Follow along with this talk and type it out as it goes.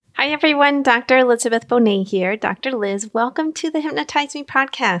Hi, everyone. Dr. Elizabeth Bonet here. Dr. Liz, welcome to the Hypnotize Me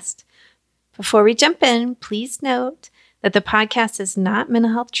podcast. Before we jump in, please note that the podcast is not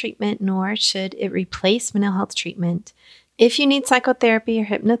mental health treatment, nor should it replace mental health treatment. If you need psychotherapy or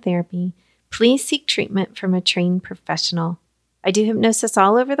hypnotherapy, please seek treatment from a trained professional. I do hypnosis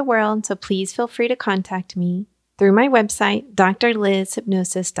all over the world, so please feel free to contact me through my website,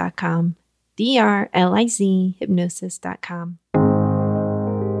 drlizhypnosis.com, DRLIZ hypnosis.com.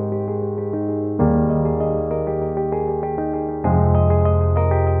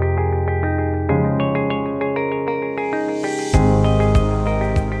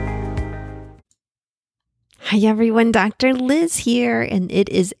 Hi everyone, Dr. Liz here, and it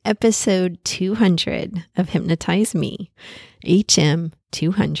is episode 200 of Hypnotize Me, HM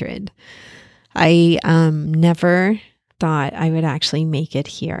 200. I never thought I would actually make it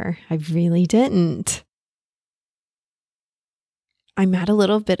here. I really didn't. I'm at a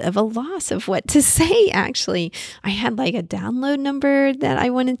little bit of a loss of what to say, actually. I had like a download number that I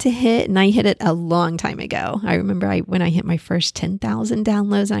wanted to hit, and I hit it a long time ago. I remember when I hit my first 10,000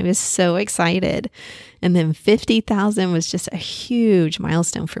 downloads, I was so excited. And then 50,000 was just a huge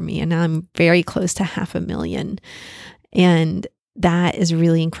milestone for me. And now I'm very close to 500,000. And that is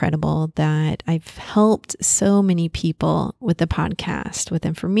really incredible that I've helped so many people with the podcast, with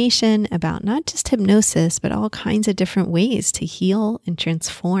information about not just hypnosis, but all kinds of different ways to heal and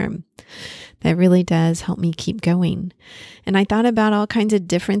transform. That really does help me keep going. And I thought about all kinds of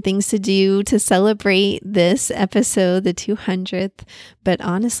different things to do to celebrate this episode, the 200th. But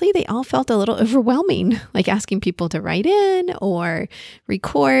honestly, they all felt a little overwhelming, like asking people to write in or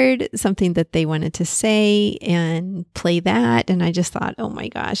record something that they wanted to say and play that. And I just thought, oh my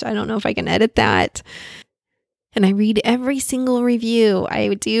gosh, I don't know if I can edit that. And I read every single review.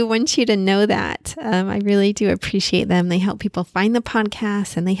 I do want you to know that. I really do appreciate them. They help people find the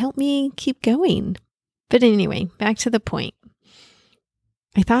podcast and they help me keep going. But anyway, back to the point.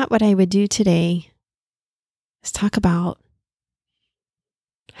 I thought what I would do today is talk about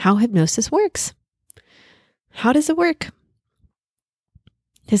how hypnosis works. How does it work?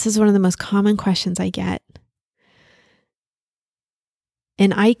 This is one of the most common questions I get.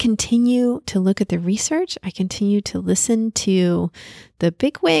 And I continue to look at the research. I continue to listen to the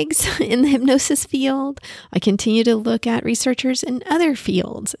bigwigs in the hypnosis field. I continue to look at researchers in other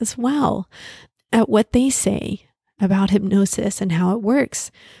fields as well, at what they say about hypnosis and how it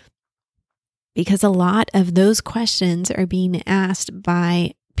works. Because a lot of those questions are being asked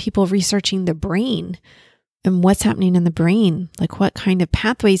by people researching the brain and what's happening in the brain, like what kind of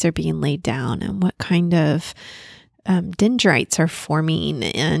pathways are being laid down and what kind of dendrites are forming.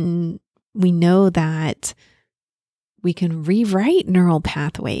 And we know that we can rewrite neural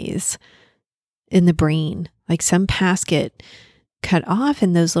pathways in the brain. Like some paths get cut off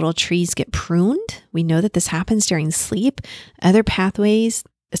and those little trees get pruned. We know that this happens during sleep. Other pathways,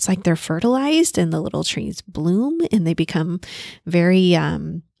 it's like they're fertilized and the little trees bloom and they become very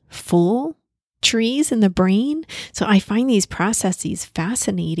full trees in the brain. So I find these processes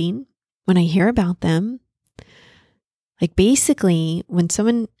fascinating when I hear about them. Like basically, when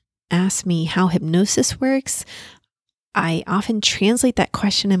someone asks me how hypnosis works, I often translate that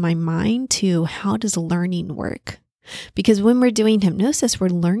question in my mind to how does learning work? Because when we're doing hypnosis, we're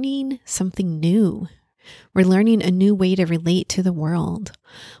learning something new. We're learning a new way to relate to the world.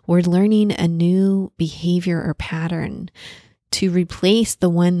 We're learning a new behavior or pattern to replace the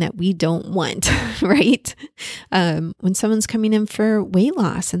one that we don't want, right? When someone's coming in for weight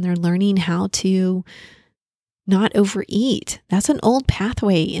loss and they're learning how to not overeat, that's an old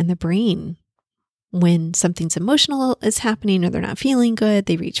pathway in the brain. When something's emotional is happening or they're not feeling good,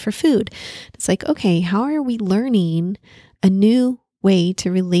 they reach for food. It's like, okay, how are we learning a new way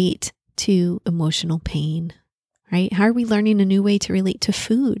to relate to emotional pain, right? How are we learning a new way to relate to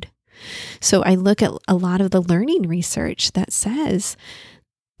food? So I look at a lot of the learning research that says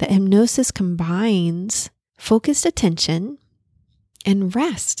that hypnosis combines focused attention and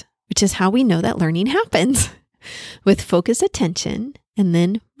rest, which is how we know that learning happens. With focused attention and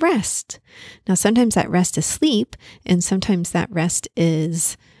then rest. Now, sometimes that rest is sleep, and sometimes that rest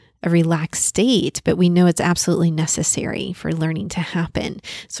is a relaxed state, but we know it's absolutely necessary for learning to happen.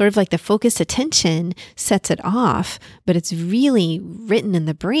 Sort of like the focused attention sets it off, but it's really written in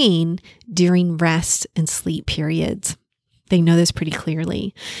the brain during rest and sleep periods. They know this pretty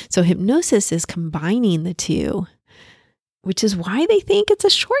clearly. So hypnosis is combining the two, which is why they think it's a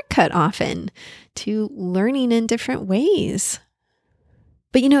shortcut often to learning in different ways.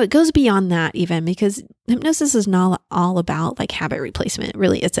 But it goes beyond that even, because hypnosis is not all about like habit replacement. It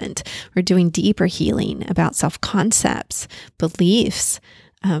really isn't. We're doing deeper healing about self-concepts, beliefs,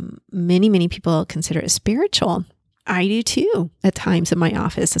 Many, many people consider it spiritual. I do too at times in my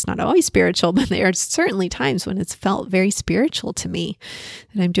office. It's not always spiritual, but there are certainly times when it's felt very spiritual to me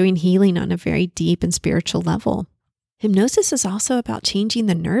that I'm doing healing on a very deep and spiritual level. Hypnosis is also about changing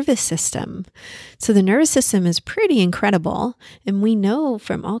the nervous system. So the nervous system is pretty incredible. And we know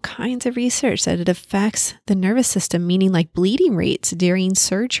from all kinds of research that it affects the nervous system, meaning like bleeding rates during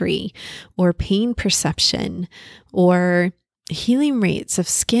surgery or pain perception or healing rates of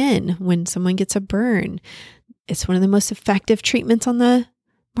skin when someone gets a burn. It's one of the most effective treatments on the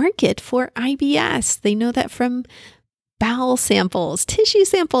market for IBS. They know that from bowel samples, tissue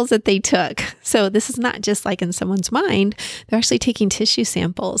samples that they took. So this is not just like in someone's mind. They're actually taking tissue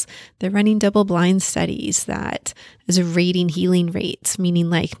samples. They're running double-blind studies that is rating healing rates, meaning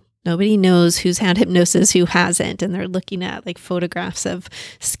like nobody knows who's had hypnosis, who hasn't. And they're looking at like photographs of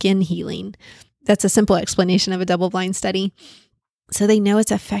skin healing. That's a simple explanation of a double-blind study. So they know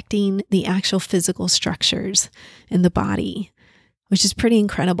it's affecting the actual physical structures in the body, which is pretty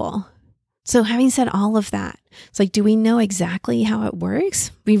incredible. So having said all of that, it's like, do we know exactly how it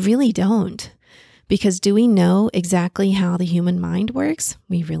works? We really don't. Because do we know exactly how the human mind works?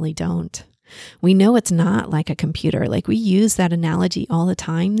 We really don't. We know it's not like a computer. Like we use that analogy all the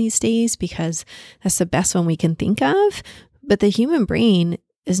time these days because that's the best one we can think of. But the human brain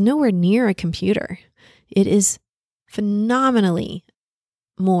is nowhere near a computer. It is phenomenally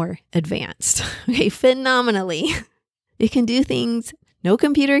more advanced. Okay, phenomenally. It can do things no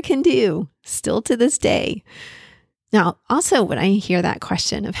computer can do, still to this day. Now, also when I hear that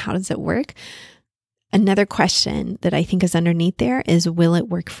question of how does it work, another question that I think is underneath there is, will it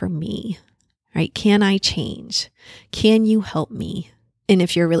work for me? Right? Can I change? Can you help me? And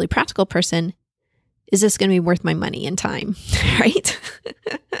if you're a really practical person, is this going to be worth my money and time? Right?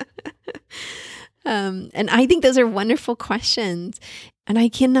 And I think those are wonderful questions. And I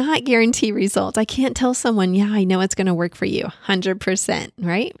cannot guarantee results. I can't tell someone, yeah, I know it's going to work for you 100%,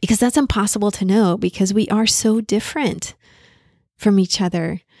 right? Because that's impossible to know because we are so different from each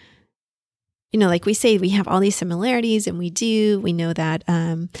other. You know, like we say, we have all these similarities and we know that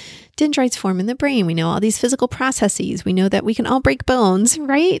dendrites form in the brain. We know all these physical processes. We know that we can all break bones,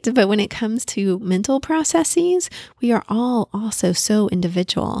 right? But when it comes to mental processes, we are all also so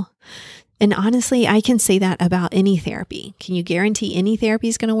individual. And honestly, I can say that about any therapy. Can you guarantee any therapy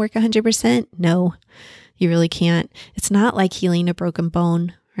is going to work 100%? No, you really can't. It's not like healing a broken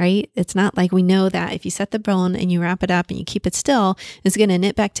bone, right? It's not like we know that if you set the bone and you wrap it up and you keep it still, it's going to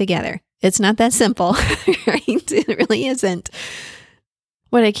knit back together. It's not that simple, right? It really isn't.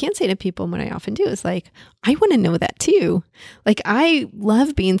 What I can say to people, and what I often do is like, I want to know that too. Like, I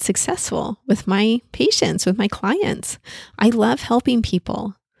love being successful with my patients, with my clients. I love helping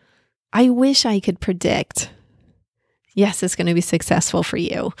people. I wish I could predict, yes, it's going to be successful for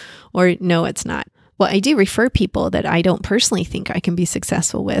you, or no, it's not. Well, I do refer people that I don't personally think I can be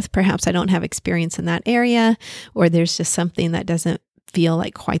successful with. Perhaps I don't have experience in that area, or there's just something that doesn't feel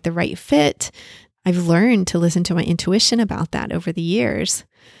like quite the right fit. I've learned to listen to my intuition about that over the years.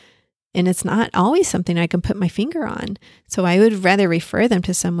 And it's not always something I can put my finger on. So I would rather refer them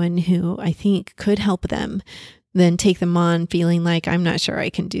to someone who I think could help them than take them on feeling like, I'm not sure I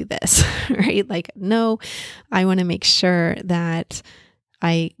can do this, right? Like, no, I want to make sure that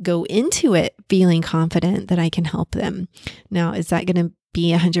I go into it feeling confident that I can help them. Now, is that going to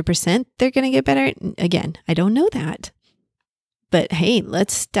be 100% they're going to get better? Again, I don't know that. But hey,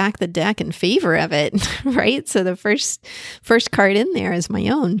 let's stack the deck in favor of it, right? So the first card in there is my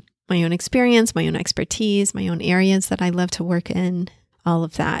own experience, my own expertise, my own areas that I love to work in, all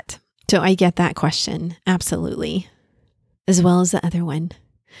of that. So I get that question, absolutely, as well as the other one.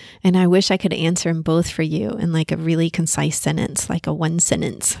 And I wish I could answer them both for you in like a really concise sentence, like a one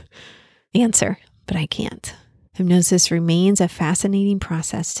sentence answer, but I can't. Hypnosis remains a fascinating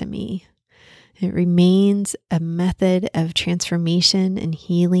process to me. It remains a method of transformation and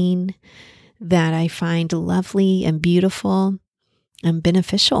healing that I find lovely and beautiful and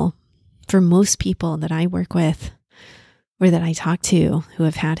beneficial for most people that I work with or that I talk to who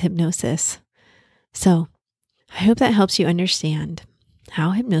have had hypnosis. So I hope that helps you understand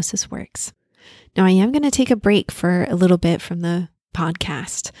how hypnosis works. Now, I am going to take a break for a little bit from the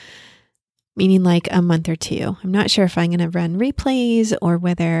podcast, meaning like a month or two. I'm not sure if I'm going to run replays or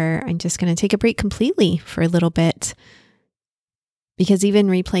whether I'm just going to take a break completely for a little bit, because even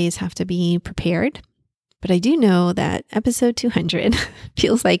replays have to be prepared. But I do know that episode 200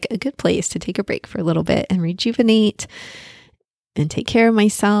 feels like a good place to take a break for a little bit and rejuvenate and take care of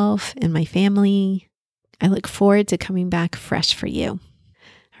myself and my family. I look forward to coming back fresh for you.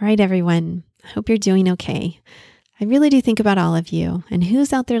 All right, everyone. I hope you're doing okay. I really do think about all of you and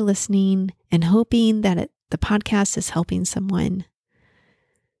who's out there listening and hoping that the podcast is helping someone.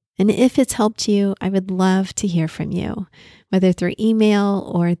 And if it's helped you, I would love to hear from you, whether through email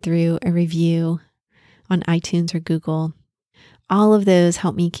or through a review on iTunes or Google. All of those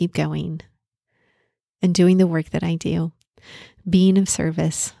help me keep going and doing the work that I do, being of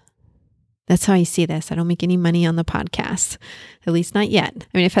service. That's how I see this. I don't make any money on the podcast, at least not yet.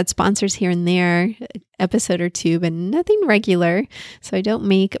 I mean, I've had sponsors here and there, episode or two, but nothing regular. So I don't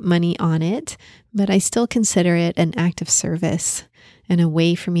make money on it, but I still consider it an act of service and a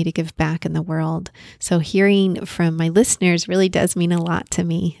way for me to give back in the world. So hearing from my listeners really does mean a lot to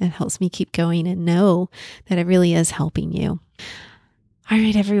me. It helps me keep going and know that it really is helping you. All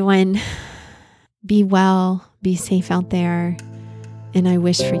right, everyone, be well, be safe out there. And I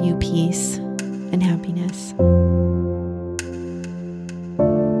wish for you peace and happiness.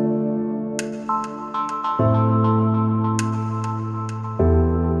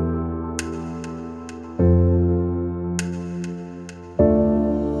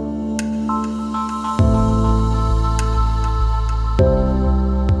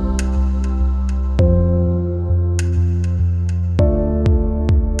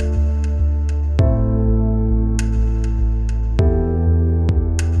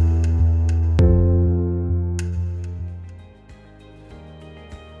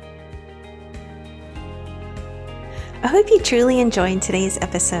 I hope you truly enjoyed today's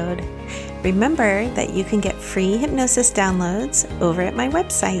episode. Remember that you can get free hypnosis downloads over at my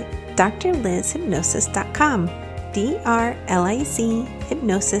website, drlizhypnosis.com, DRLIZ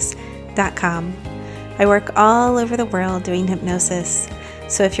hypnosis.com. I work all over the world doing hypnosis.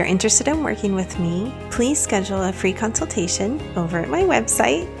 So if you're interested in working with me, please schedule a free consultation over at my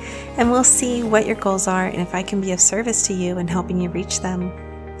website, and we'll see what your goals are and if I can be of service to you in helping you reach them.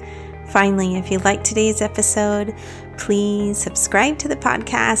 Finally, if you liked today's episode, please subscribe to the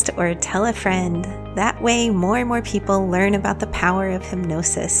podcast or tell a friend. That way, more and more people learn about the power of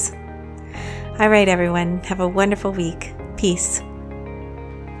hypnosis. All right, everyone, have a wonderful week. Peace.